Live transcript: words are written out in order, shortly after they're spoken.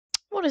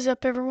What is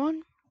up,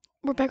 everyone?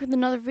 We're back with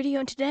another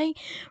video, and today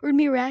we're going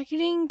to be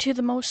reacting to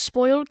the most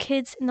spoiled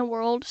kids in the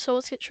world, so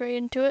let's get straight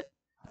into it.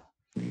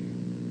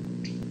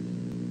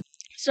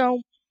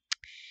 So,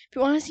 if you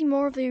want to see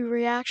more of the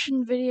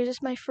reaction videos, this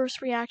is my first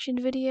reaction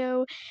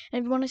video, and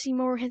if you want to see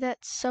more, hit that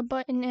sub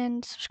button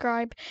and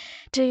subscribe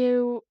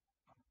to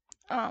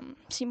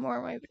see more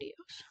of my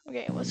videos.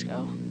 Okay, let's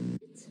go.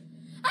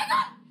 I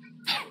got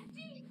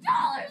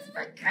 $50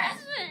 for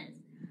Christmas!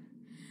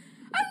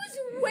 I was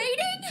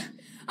waiting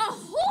a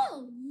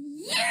whole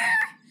year,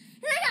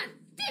 and I got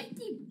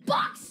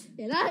 $50!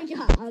 And I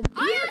got a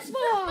I asked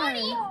for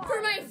money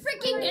for my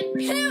freaking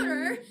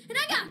computer, and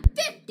I got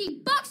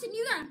 $50, and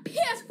you got a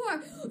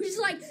PS4, which is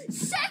like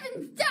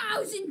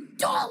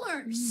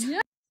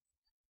 $7,000!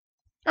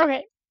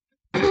 Okay.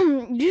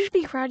 You should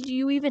be proud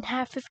you even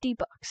have $50.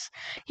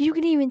 You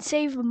can even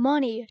save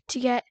money to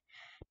get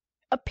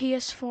a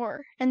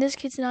PS4, and this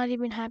kid's not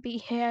even happy.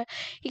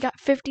 He got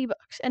 $50,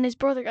 and his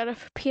brother got a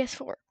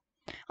PS4.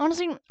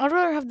 Honestly, I'd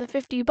rather have the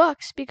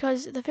 $50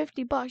 because the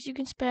 $50 you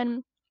can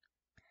spend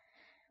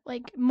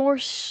like more,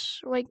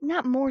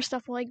 not more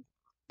stuff, like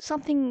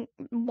something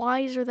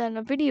wiser than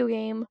a video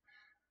game,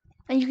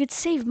 and you could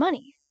save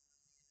money.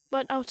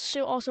 But I would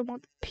still also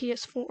want the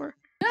PS4.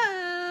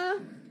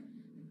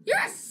 You're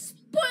a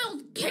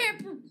spoiled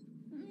camper.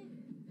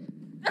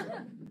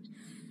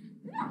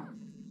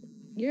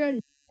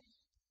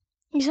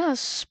 He's not a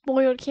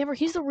spoiled camper.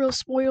 He's the real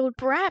spoiled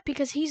brat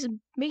because he's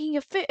making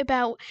a fit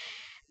about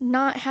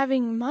not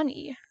having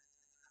money,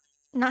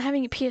 not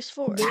having a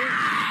PS4.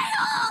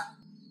 Kyle!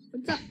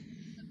 What's up?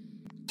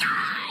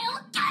 Kyle,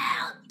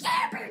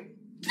 camper!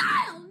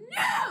 Kyle,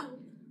 no!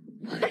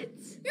 What?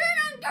 You're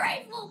an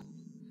ungrateful.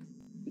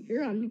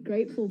 You're an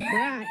ungrateful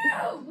brat.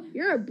 No,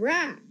 You're a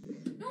brat.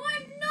 no,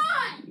 I'm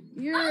not. I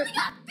You're only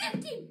got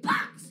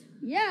 $50.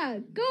 yeah.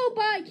 Go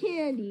buy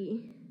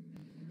candy,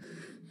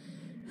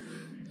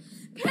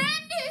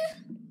 Candy.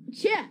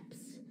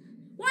 chips.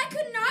 Why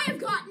couldn't I have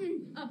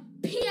gotten a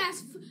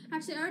PS?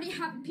 Actually, I already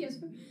have a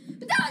PS4,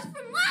 but that was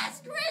from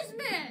last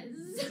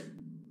Christmas.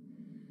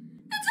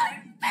 That's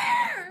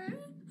unfair.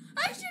 I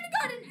should have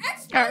got an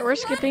extra. Alright, we're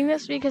skipping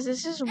this because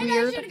this is And I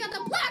weird. should have got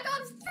the Black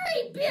Ops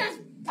 3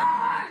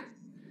 PS4.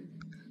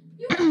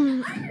 You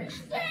don't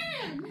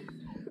understand.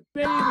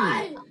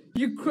 Baby,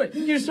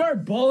 you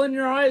start bawling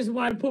your eyes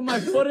when I put my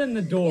foot in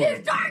the door.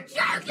 You start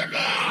choking me.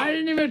 I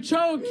didn't even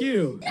choke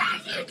you.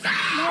 Yes, you did.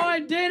 No,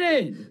 I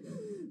didn't.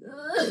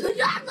 Just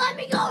let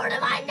me go to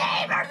my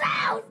neighbor's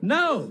house.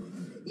 No,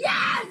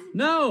 Yes.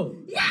 no,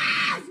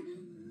 Yes.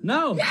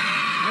 no.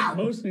 I'm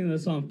posting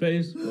this on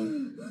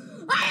Facebook.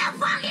 I don't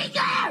fucking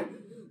care.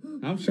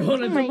 I'm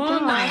showing it to my Mom.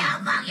 God. I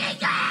don't fucking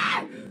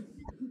care.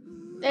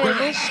 Hey,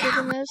 we're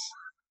skipping this.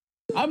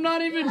 I'm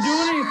not even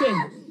doing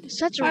anything.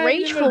 Such I haven't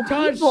rageful even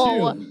touched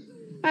people. you.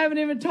 I haven't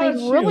even Like, touched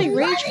really you.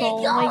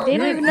 rageful. Like, they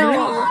don't even You're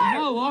know.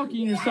 not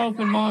locking yourself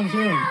in Mom's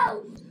room.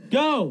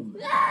 Go.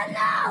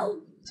 No.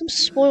 Some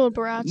spoiled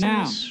brats Now.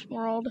 in this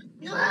world.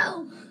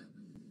 No.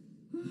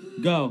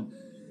 Go.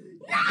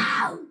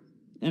 No.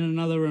 In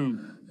another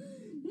room.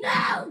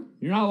 No.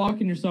 You're not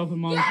locking yourself in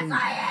Mom's Yes, room.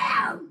 I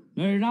am.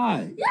 No, you're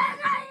not. Yes,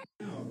 I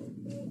am.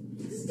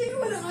 Stay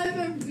with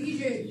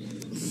IFFBJ.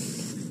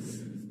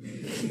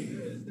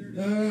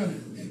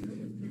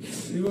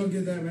 You won't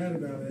get that mad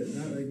about it,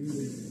 not like you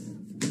did.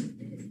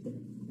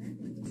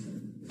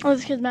 Oh,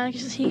 this kid's mad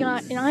because he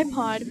got an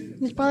iPod.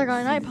 His brother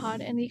got an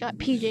iPod, and he got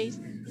PJs.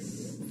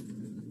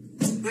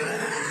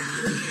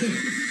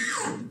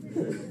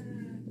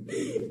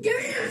 Give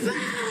me your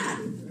back.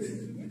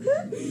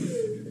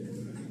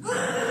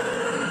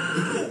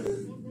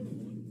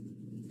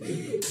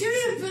 Give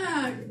me it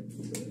back.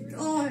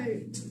 God.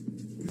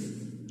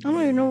 I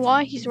don't even know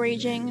why he's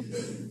raging.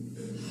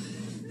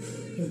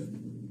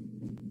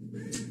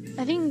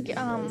 I think, he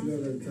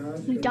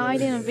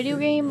died in a video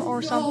game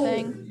or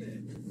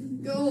something.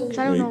 Go. 'Cause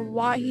I don't know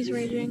why he's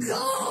raging.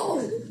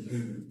 Go.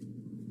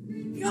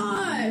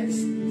 Gosh.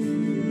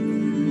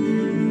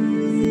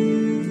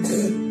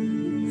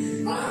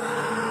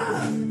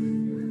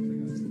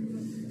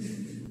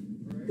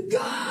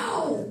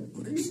 Go.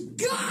 Just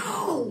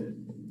go.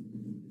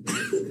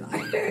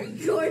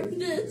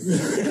 Goodness.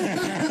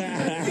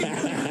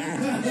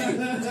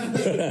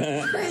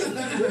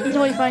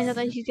 Until he finds out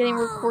that he's getting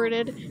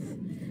recorded.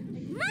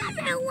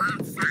 Mama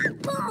wants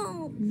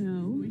apple.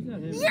 No.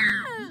 Yeah.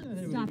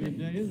 Stop it.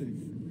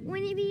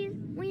 When he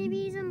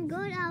bees him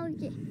good,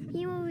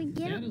 he will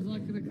get it. Dad is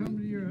not gonna come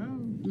to your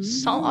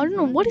house. So, I don't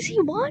know, what does he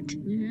want?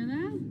 You hear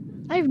that?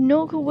 I have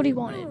no clue what he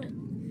wanted.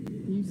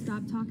 You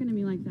stop talking to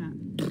me like that.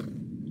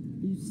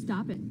 You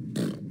stop it.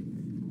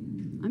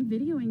 I'm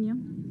videoing you.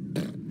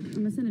 I'm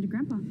gonna send it to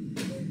Grandpa.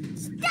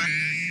 Stop.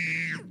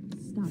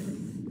 Stop it.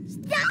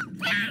 Stop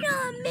being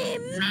on me.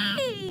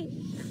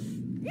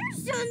 You're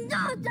so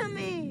dumb to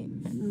me.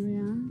 Oh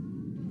yeah?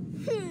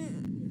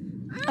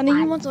 I think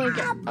he wants like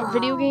a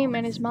video game,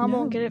 and his mom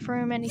won't get it for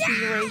him, and he's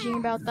raging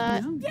about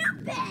that. No?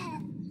 Stop it.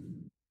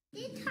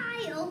 Did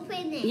I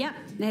open it? Yep,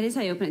 that is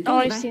how you open it. Oh,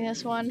 I've seen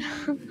this one.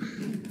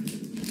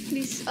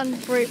 These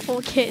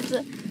ungrateful kids.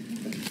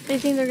 They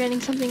think they're getting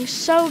something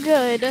so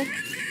good.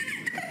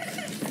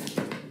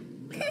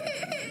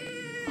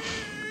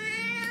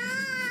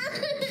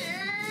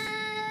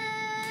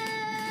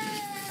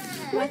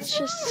 That's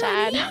just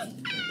sad.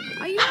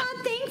 Are you not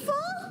thankful?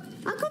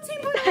 Uncle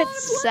Tim put a lot of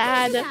That's work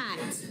sad. into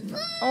that.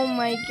 Oh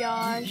my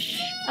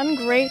gosh.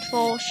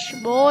 Ungrateful,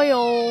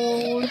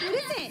 spoiled. What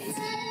is it?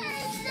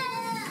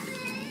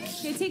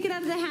 Here, take it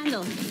out of the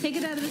handle. Take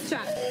it out of the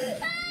strap.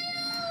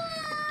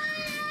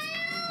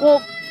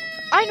 Well,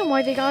 I know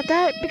why they got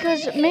that,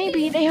 because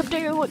maybe they have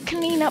to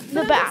clean up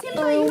the But Uncle Tim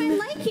thought you bathroom.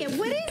 might like it.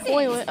 What is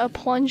Toilet, a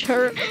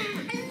plunger.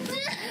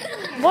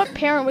 What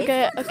parent would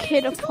get a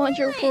kid a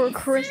plunger for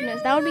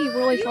Christmas? That would be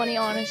really funny,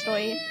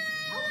 honestly. it?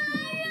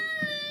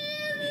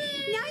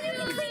 Now you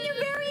can clean your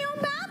very own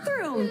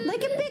bathroom,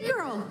 like a big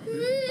girl.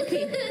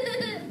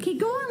 Okay,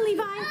 go on,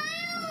 Levi.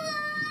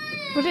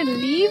 What did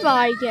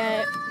Levi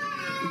get?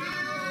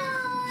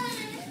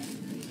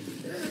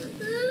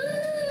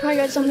 Probably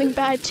got something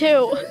bad too.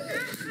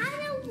 I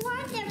don't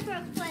want it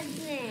for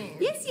Christmas.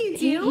 Yes, you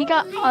do. He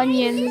got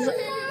onions.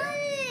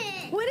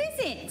 What is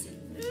it?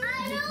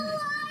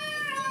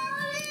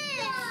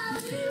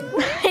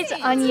 It's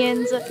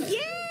onions.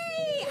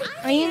 Yay!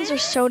 Onions are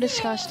so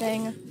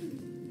disgusting.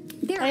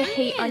 They're I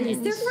hate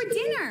onions. They're for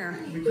dinner.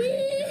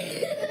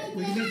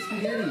 We can make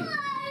spaghetti.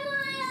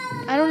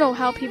 I don't know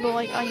how people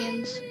like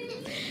onions.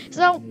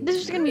 So this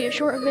is gonna be a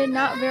short vid,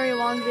 not very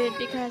long vid,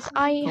 because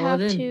I have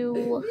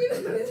to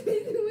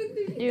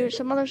do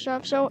some other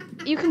stuff. So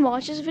you can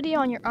watch this video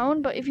on your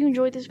own, but if you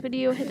enjoyed this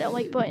video, hit that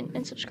like button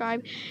and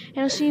subscribe,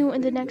 and I'll see you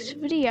in the next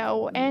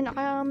video. And